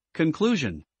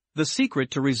Conclusion. The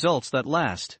secret to results that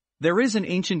last. There is an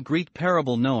ancient Greek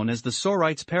parable known as the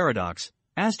Sorites paradox,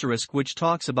 which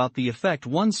talks about the effect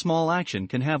one small action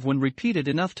can have when repeated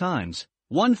enough times.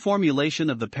 One formulation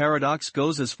of the paradox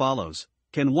goes as follows.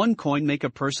 Can one coin make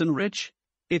a person rich?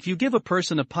 If you give a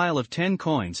person a pile of 10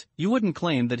 coins, you wouldn't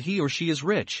claim that he or she is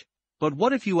rich. But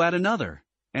what if you add another,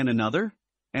 and another,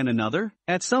 and another?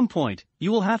 At some point,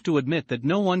 you will have to admit that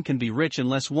no one can be rich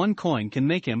unless one coin can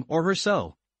make him or her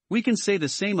so. We can say the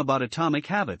same about atomic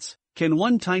habits. Can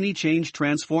one tiny change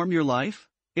transform your life?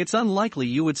 It's unlikely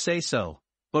you would say so.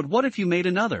 But what if you made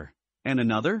another, and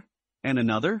another, and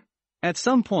another? At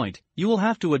some point, you will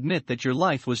have to admit that your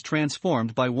life was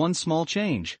transformed by one small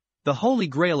change. The holy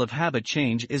grail of habit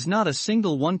change is not a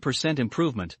single 1%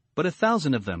 improvement, but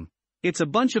 1,000 of them. It's a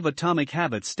bunch of atomic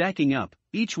habits stacking up,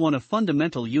 each one a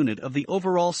fundamental unit of the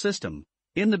overall system.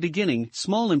 In the beginning,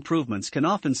 small improvements can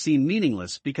often seem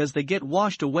meaningless because they get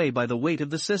washed away by the weight of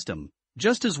the system.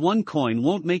 Just as one coin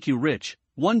won't make you rich,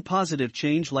 one positive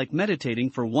change like meditating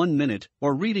for 1 minute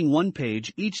or reading one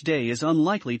page each day is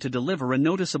unlikely to deliver a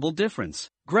noticeable difference.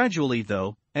 Gradually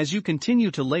though, as you continue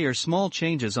to layer small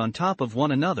changes on top of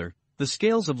one another, the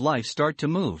scales of life start to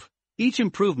move. Each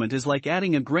improvement is like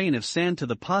adding a grain of sand to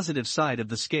the positive side of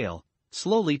the scale,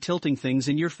 slowly tilting things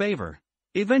in your favor.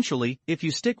 Eventually, if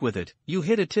you stick with it, you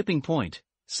hit a tipping point.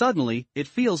 Suddenly, it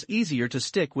feels easier to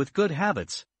stick with good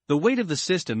habits. The weight of the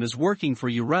system is working for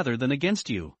you rather than against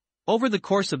you. Over the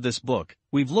course of this book,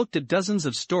 we've looked at dozens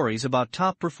of stories about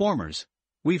top performers.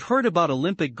 We've heard about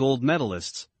Olympic gold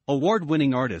medalists,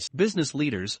 award-winning artists, business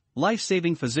leaders,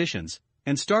 life-saving physicians,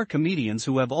 and star comedians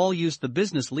who have all used the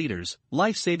business leaders,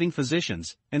 life-saving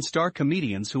physicians, and star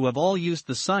comedians who have all used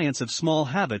the science of small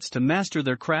habits to master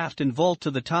their craft and vault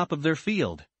to the top of their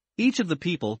field. Each of the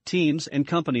people, teams, and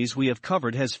companies we have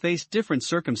covered has faced different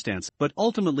circumstances but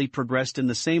ultimately progressed in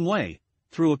the same way,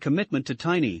 through a commitment to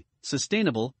tiny,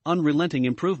 sustainable, unrelenting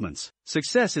improvements.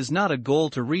 Success is not a goal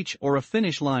to reach or a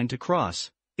finish line to cross.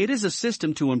 It is a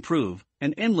system to improve,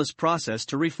 an endless process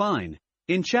to refine.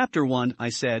 In Chapter 1, I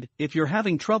said, if you're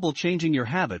having trouble changing your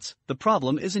habits, the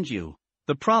problem isn't you.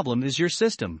 The problem is your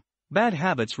system. Bad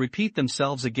habits repeat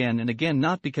themselves again and again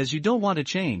not because you don't want to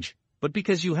change, but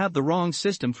because you have the wrong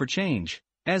system for change.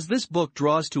 As this book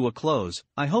draws to a close,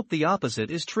 I hope the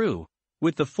opposite is true.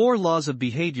 With the 4 laws of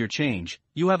behavior change,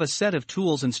 you have a set of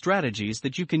tools and strategies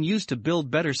that you can use to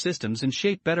build better systems and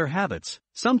shape better habits.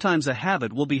 Sometimes a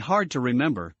habit will be hard to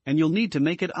remember, and you'll need to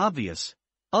make it obvious.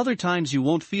 Other times you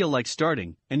won't feel like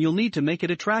starting, and you'll need to make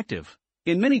it attractive.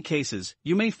 In many cases,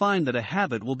 you may find that a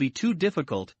habit will be too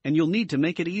difficult, and you'll need to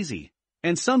make it easy.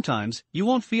 And sometimes, you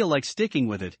won't feel like sticking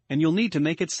with it, and you'll need to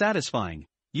make it satisfying.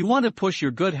 You want to push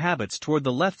your good habits toward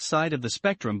the left side of the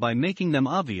spectrum by making them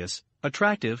obvious,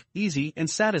 attractive, easy, and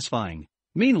satisfying.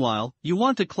 Meanwhile, you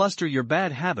want to cluster your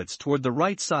bad habits toward the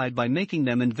right side by making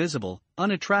them invisible,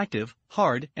 unattractive,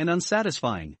 hard, and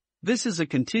unsatisfying. This is a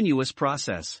continuous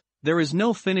process. There is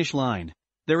no finish line.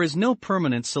 There is no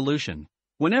permanent solution.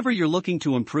 Whenever you're looking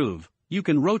to improve, you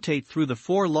can rotate through the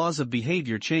 4 laws of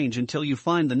behavior change until you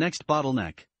find the next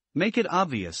bottleneck. Make it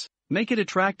obvious. Make it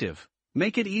attractive.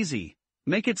 Make it easy.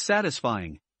 Make it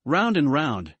satisfying. Round and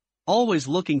round. Always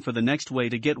looking for the next way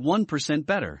to get 1%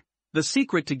 better. The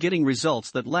secret to getting results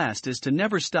that last is to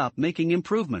never stop making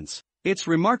improvements. It's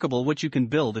remarkable what you can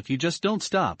build if you just don't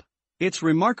stop. It's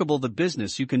remarkable the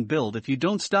business you can build if you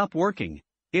don't stop working.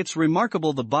 It's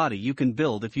remarkable the body you can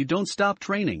build if you don't stop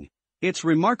training. It's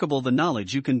remarkable the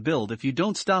knowledge you can build if you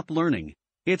don't stop learning.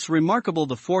 It's remarkable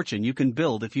the fortune you can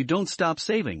build if you don't stop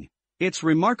saving. It's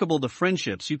remarkable the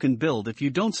friendships you can build if you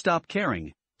don't stop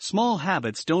caring. Small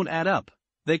habits don't add up.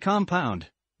 They compound.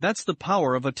 That's the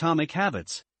power of atomic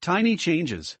habits. Tiny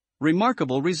changes.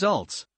 Remarkable results.